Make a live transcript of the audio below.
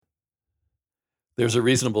There's a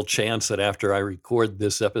reasonable chance that after I record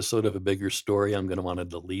this episode of A Bigger Story, I'm going to want to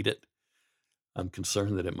delete it. I'm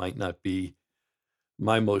concerned that it might not be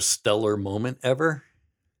my most stellar moment ever.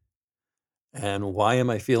 And why am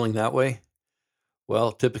I feeling that way?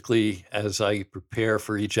 Well, typically, as I prepare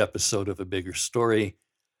for each episode of A Bigger Story,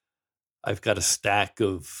 I've got a stack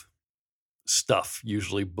of stuff,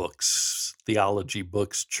 usually books, theology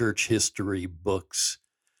books, church history books,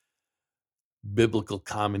 biblical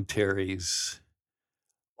commentaries,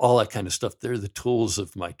 all that kind of stuff. They're the tools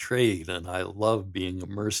of my trade, and I love being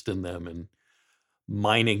immersed in them and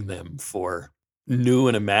mining them for new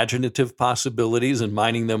and imaginative possibilities, and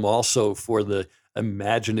mining them also for the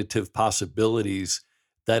imaginative possibilities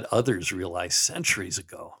that others realized centuries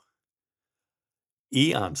ago,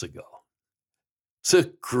 eons ago. It's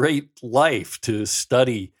a great life to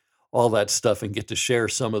study all that stuff and get to share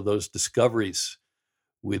some of those discoveries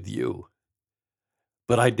with you.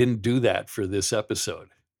 But I didn't do that for this episode.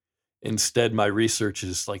 Instead, my research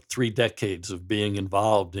is like 3 decades of being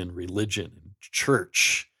involved in religion,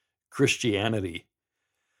 church, Christianity.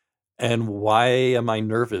 And why am I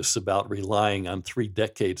nervous about relying on 3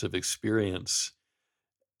 decades of experience?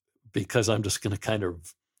 Because I'm just going to kind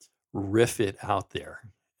of riff it out there.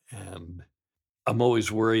 And I'm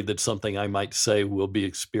always worried that something I might say will be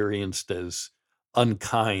experienced as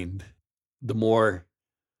unkind. The more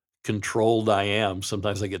controlled I am,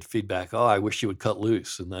 sometimes I get feedback, oh, I wish you would cut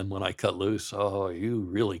loose. And then when I cut loose, oh, you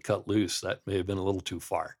really cut loose. That may have been a little too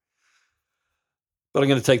far. But I'm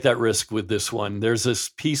going to take that risk with this one. There's this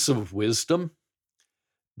piece of wisdom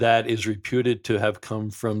that is reputed to have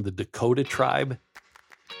come from the Dakota tribe.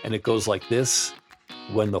 And it goes like this: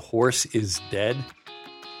 when the horse is dead,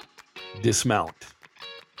 dismount.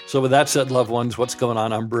 So with that said, loved ones, what's going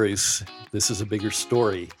on? I'm Bruce. This is A Bigger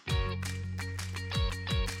Story.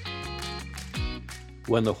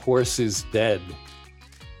 When the horse is dead,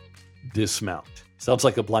 dismount. Sounds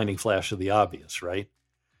like a blinding flash of the obvious, right?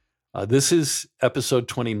 This is episode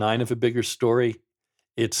 29 of A Bigger Story.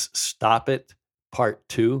 It's Stop It, Part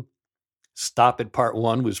 2. Stop It, Part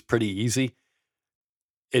 1 was pretty easy.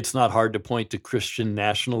 It's not hard to point to Christian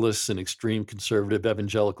nationalists and extreme conservative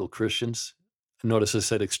evangelical Christians. Notice I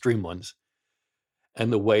said extreme ones.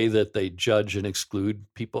 And the way that they judge and exclude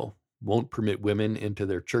people, won't permit women into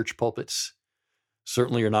their church pulpits,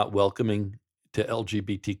 certainly are not welcoming to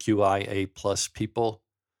LGBTQIA plus people,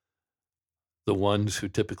 the ones who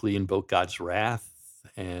typically invoke God's wrath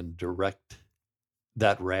and direct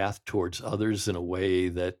that wrath towards others in a way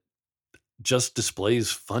that just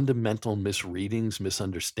displays fundamental misreadings,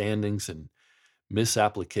 misunderstandings, and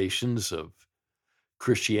misapplications of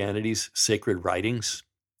Christianity's sacred writings,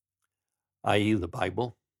 i.e. the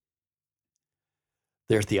Bible.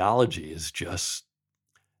 Their theology is just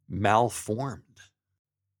malformed.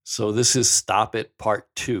 So this is Stop It, Part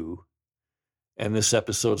 2. And this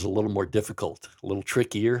episode's a little more difficult, a little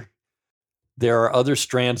trickier. There are other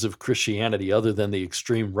strands of Christianity other than the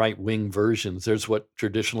extreme right-wing versions. There's what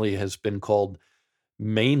traditionally has been called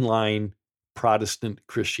mainline Protestant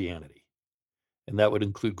Christianity. And that would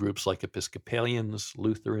include groups like Episcopalians,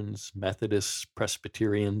 Lutherans, Methodists,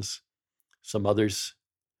 Presbyterians, some others.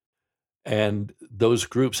 And those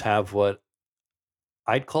groups have what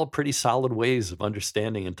I'd call pretty solid ways of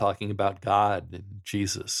understanding and talking about God and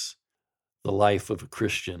Jesus, the life of a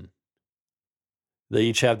Christian. They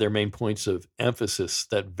each have their main points of emphasis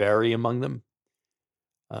that vary among them.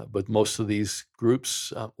 But most of these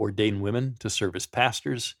groups ordain women to serve as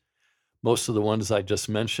pastors. Most of the ones I just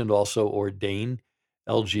mentioned also ordain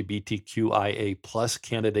LGBTQIA plus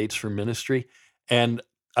candidates for ministry. And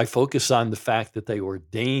I focus on the fact that they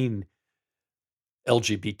ordain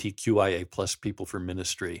LGBTQIA plus people for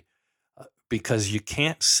ministry because you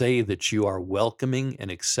can't say that you are welcoming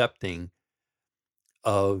and accepting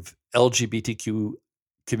of LGBTQ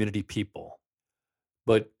community people,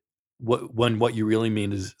 but what you really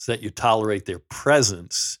mean is that you tolerate their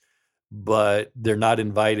presence, but they're not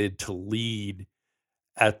invited to lead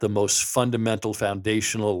at the most fundamental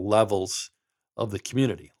foundational levels of the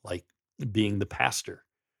community, like being the pastor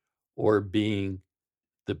or being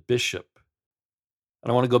the bishop.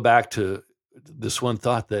 And I want to go back to this one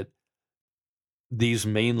thought that these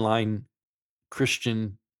mainline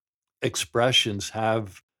Christian expressions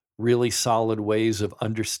have really solid ways of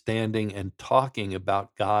understanding and talking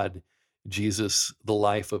about God, Jesus, the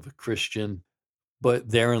life of a Christian. But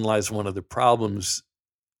therein lies one of the problems.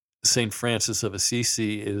 St. Francis of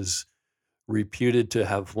Assisi is reputed to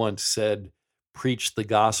have once said, preach the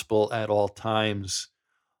gospel at all times,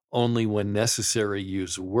 only when necessary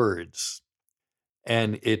use words.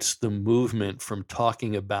 And it's the movement from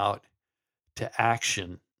talking about to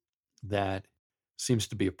action that seems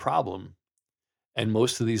to be a problem. And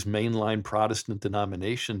most of these mainline Protestant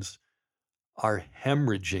denominations are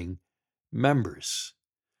hemorrhaging members.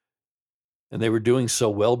 And they were doing so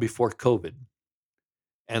well before COVID,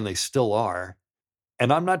 and they still are.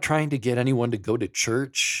 And I'm not trying to get anyone to go to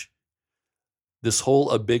church. This whole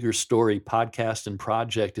A Bigger Story podcast and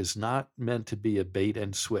project is not meant to be a bait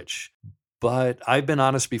and switch. But I've been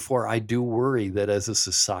honest before, I do worry that as a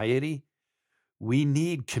society, we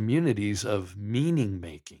need communities of meaning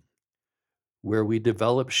making where we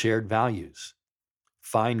develop shared values,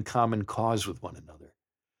 find common cause with one another,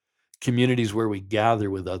 communities where we gather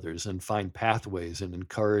with others and find pathways and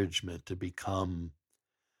encouragement to become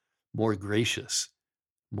more gracious,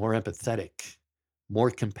 more empathetic, more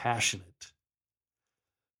compassionate,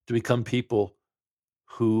 to become people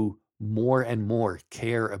who more and more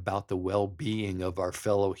care about the well-being of our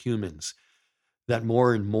fellow humans, that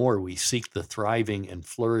more and more we seek the thriving and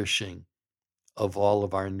flourishing of all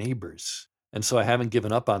of our neighbors. And so I haven't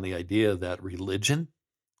given up on the idea that religion,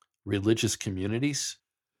 religious communities,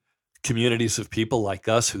 communities of people like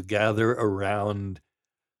us who gather around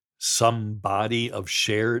some body of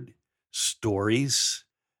shared stories,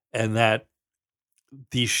 and that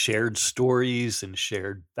these shared stories and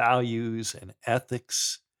shared values and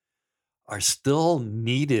ethics are still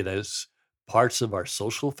needed as parts of our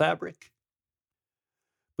social fabric.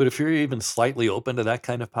 But if you're even slightly open to that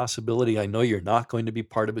kind of possibility, I know you're not going to be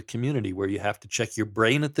part of a community where you have to check your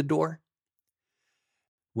brain at the door.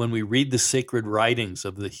 When we read the sacred writings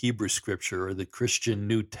of the Hebrew scripture or the Christian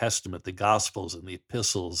New Testament, the Gospels and the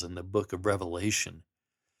epistles and the book of Revelation,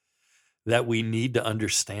 that we need to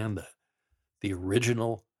understand the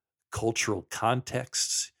original cultural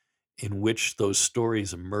contexts in which those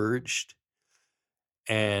stories emerged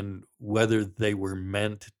and whether they were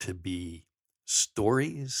meant to be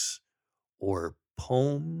stories or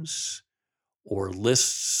poems or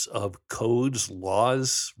lists of codes,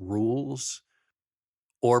 laws, rules,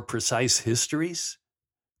 or precise histories,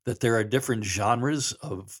 that there are different genres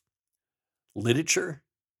of literature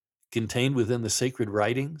contained within the sacred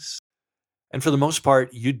writings. And for the most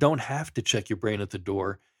part, you don't have to check your brain at the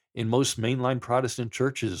door in most mainline Protestant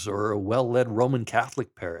churches or a well-led Roman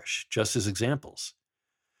Catholic parish, just as examples.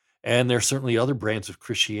 And there are certainly other brands of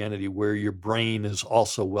Christianity where your brain is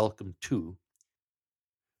also welcome too.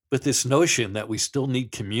 But this notion that we still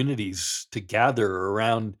need communities to gather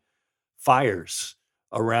around fires,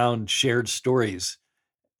 around shared stories,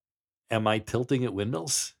 am I tilting at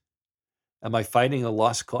windmills? Am I fighting a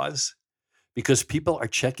lost cause? Because people are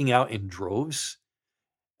checking out in droves.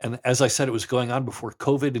 And as I said, it was going on before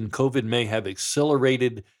COVID, and COVID may have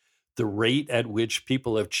accelerated the rate at which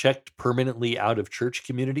people have checked permanently out of church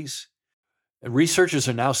communities. And researchers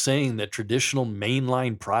are now saying that traditional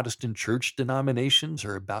mainline Protestant church denominations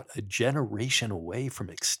are about a generation away from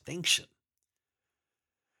extinction.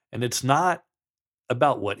 And it's not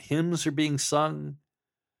about what hymns are being sung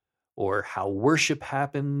or how worship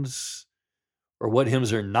happens or what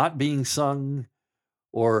hymns are not being sung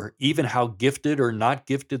or even how gifted or not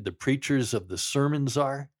gifted the preachers of the sermons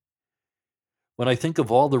are. When I think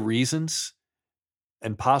of all the reasons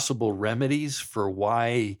and possible remedies for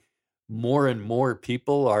why more and more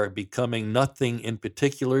people are becoming nothing in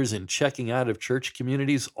particulars and checking out of church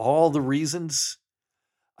communities, all the reasons,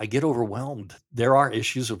 I get overwhelmed. There are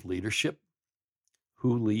issues of leadership.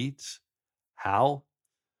 Who leads? How?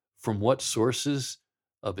 From what sources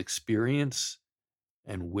of experience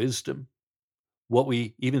and wisdom? What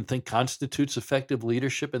we even think constitutes effective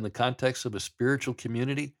leadership in the context of a spiritual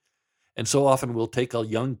community. And so often we'll take a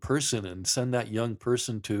young person and send that young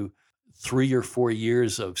person to 3 or 4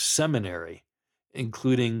 years of seminary,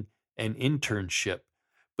 including an internship.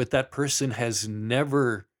 But that person has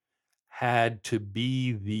never had to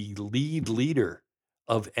be the lead leader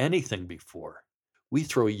of anything before. We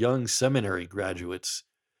throw young seminary graduates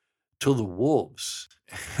to the wolves.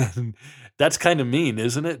 And that's kind of mean,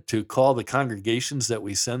 isn't it? To call the congregations that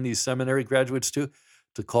we send these seminary graduates to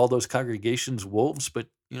call those congregations wolves. But,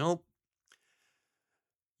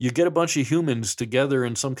 you get a bunch of humans together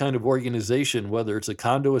in some kind of organization, whether it's a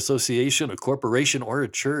condo association, a corporation, or a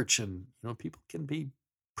church, and, people can be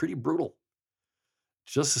pretty brutal.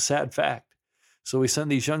 It's just a sad fact. So we send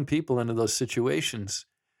these young people into those situations,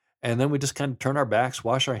 and then we just kind of turn our backs,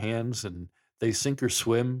 wash our hands, and they sink or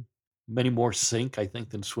swim. Many more sink, I think,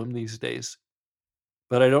 than swim these days.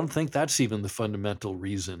 But I don't think that's even the fundamental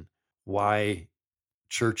reason why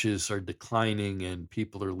churches are declining and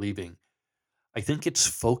people are leaving. I think it's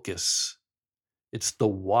focus. It's the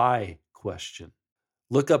why question.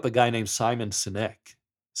 Look up a guy named Simon Sinek.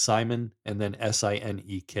 Simon and then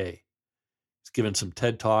Sinek. He's given some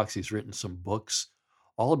TED Talks. He's written some books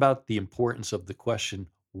all about the importance of the question,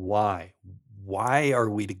 why? Why are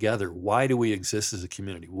we together? Why do we exist as a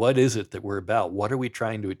community? What is it that we're about? What are we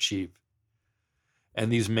trying to achieve?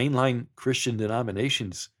 And these mainline Christian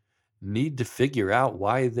denominations need to figure out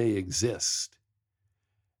why they exist.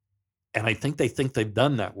 And I think they've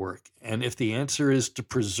done that work. And if the answer is to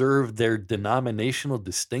preserve their denominational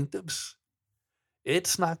distinctives,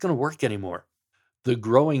 it's not going to work anymore. The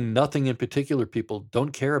growing nothing in particular people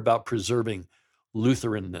don't care about preserving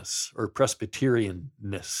Lutheranness or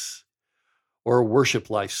Presbyterianness or a worship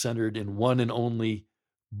life centered in one and only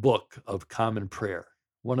book of common prayer,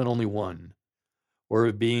 one and only one,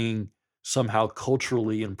 or being somehow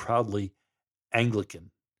culturally and proudly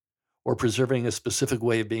Anglican, or preserving a specific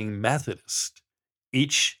way of being Methodist.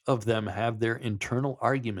 Each of them have their internal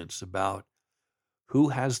arguments about who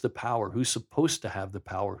has the power, who's supposed to have the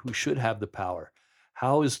power, who should have the power.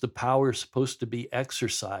 How is the power supposed to be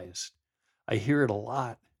exercised? I hear it a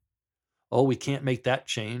lot. Oh, we can't make that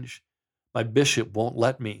change. My bishop won't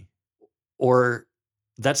let me. Or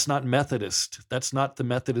that's not Methodist. That's not the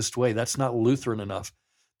Methodist way. That's not Lutheran enough.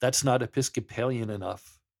 That's not Episcopalian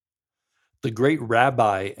enough. The great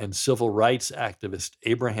rabbi and civil rights activist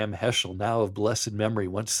Abraham Heschel, now of blessed memory,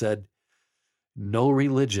 once said, "No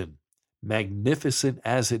religion, magnificent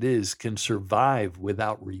as it is, can survive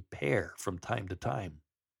without repair from time to time."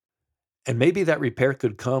 And maybe that repair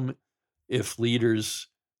could come if leaders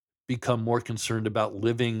become more concerned about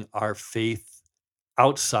living our faith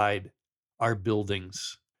outside our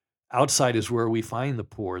buildings. Outside is where we find the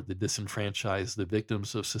poor, the disenfranchised, the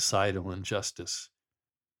victims of societal injustice.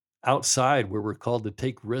 Outside, where we're called to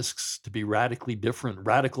take risks, to be radically different,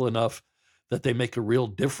 radical enough that they make a real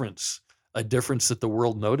difference, a difference that the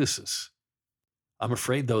world notices. I'm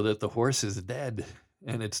afraid, though, that the horse is dead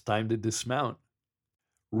and it's time to dismount.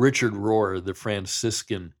 Richard Rohr, the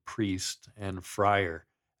Franciscan priest and friar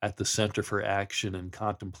at the Center for Action and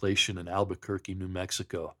Contemplation in Albuquerque, New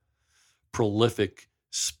Mexico, prolific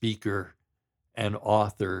speaker and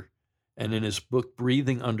author, and in his book,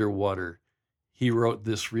 Breathing Underwater, he wrote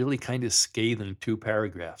this really kind of scathing 2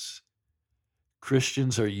 paragraphs.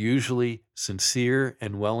 Christians are usually sincere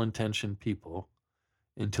and well-intentioned people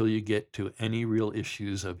until you get to any real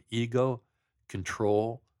issues of ego,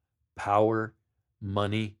 control, power,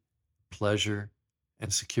 money, pleasure,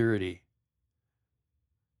 and security.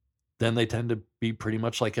 Then they tend to be pretty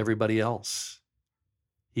much like everybody else.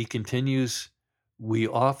 He continues, we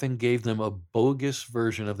often gave them a bogus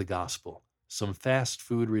version of the gospel, some fast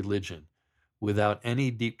food religion, without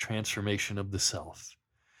any deep transformation of the self.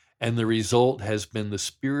 And the result has been the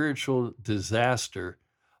spiritual disaster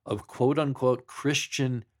of quote unquote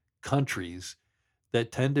Christian countries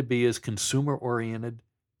that tend to be as consumer oriented,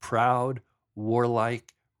 proud,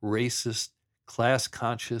 warlike, racist, class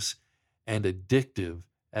conscious, and addictive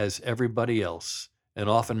as everybody else, and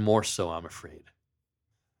often more so, I'm afraid.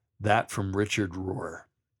 That from Richard Rohr.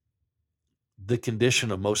 The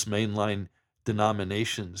condition of most mainline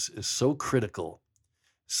denominations is so critical,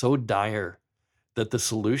 so dire, that the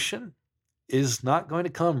solution is not going to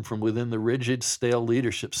come from within the rigid, stale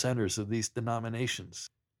leadership centers of these denominations,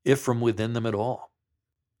 if from within them at all.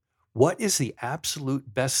 What is the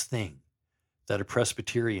absolute best thing that a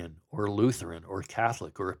Presbyterian or Lutheran or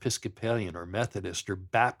Catholic or Episcopalian or Methodist or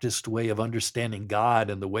Baptist way of understanding God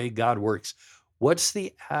and the way God works, what's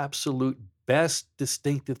the absolute best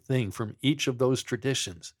distinctive thing from each of those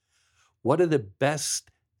traditions? What are the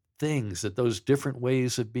best things that those different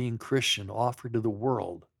ways of being Christian offer to the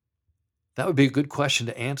world? That would be a good question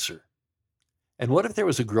to answer. And what if there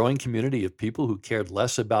was a growing community of people who cared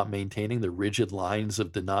less about maintaining the rigid lines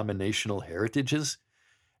of denominational heritages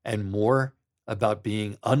and more about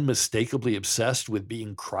being unmistakably obsessed with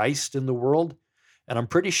being Christ in the world? And I'm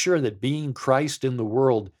pretty sure that being Christ in the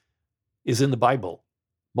world is in the Bible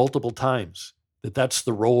multiple times, that that's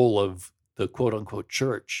the role of the quote unquote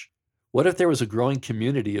church. What if there was a growing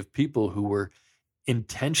community of people who were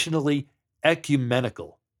intentionally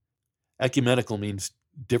ecumenical? Ecumenical means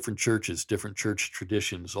different churches, different church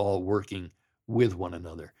traditions, all working with one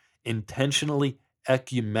another. Intentionally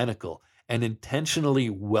ecumenical and intentionally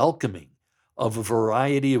welcoming of a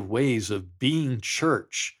variety of ways of being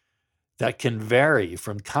church that can vary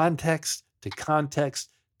from context to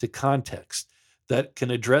context to context, that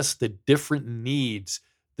can address the different needs,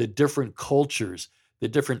 the different cultures, the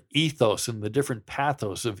different ethos and the different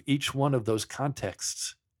pathos of each one of those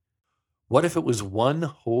contexts. What if it was one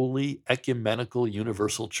holy, ecumenical,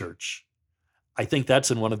 universal church? I think that's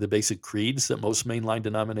in one of the basic creeds that most mainline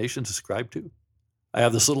denominations ascribe to. I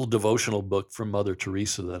have this little devotional book from Mother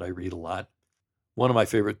Teresa that I read a lot. One of my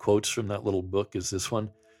favorite quotes from that little book is this one,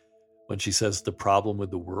 when she says, "The problem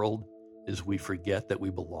with the world is we forget that we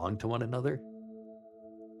belong to one another."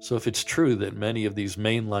 So if it's true that many of these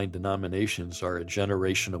mainline denominations are a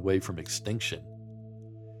generation away from extinction,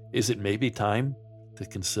 is it maybe time to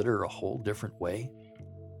consider a whole different way,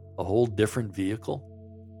 a whole different vehicle?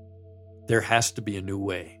 There has to be a new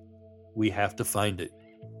way. We have to find it.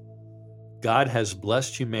 God has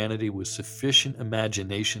blessed humanity with sufficient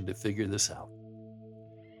imagination to figure this out.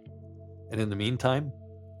 And in the meantime,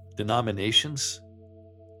 denominations,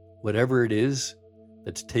 whatever it is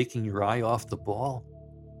that's taking your eye off the ball,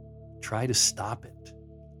 try to stop it.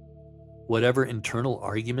 Whatever internal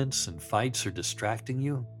arguments and fights are distracting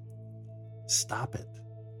you, stop it.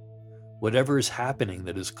 Whatever is happening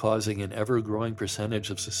that is causing an ever-growing percentage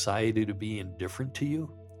of society to be indifferent to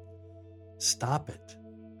you, stop it.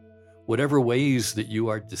 Whatever ways that you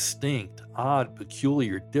are distinct, odd,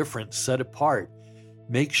 peculiar, different, set apart,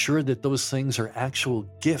 make sure that those things are actual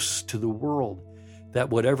gifts to the world, that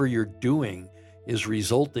whatever you're doing is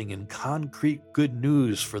resulting in concrete good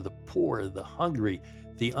news for the poor, the hungry,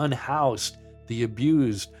 the unhoused, the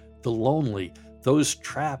abused, the lonely, those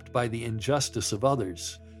trapped by the injustice of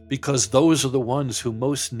others, because those are the ones who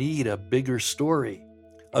most need a bigger story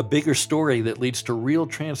that leads to real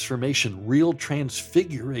transformation, real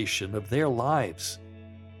transfiguration of their lives,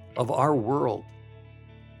 of our world.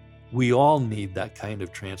 We all need that kind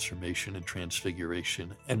of transformation and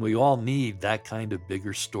transfiguration, and we all need that kind of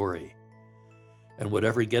bigger story. And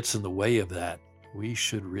whatever gets in the way of that, we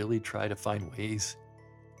should really try to find ways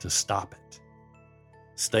to stop it.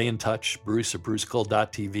 Stay in touch, Bruce at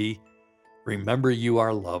brucecole.tv. Remember, you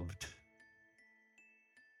are loved.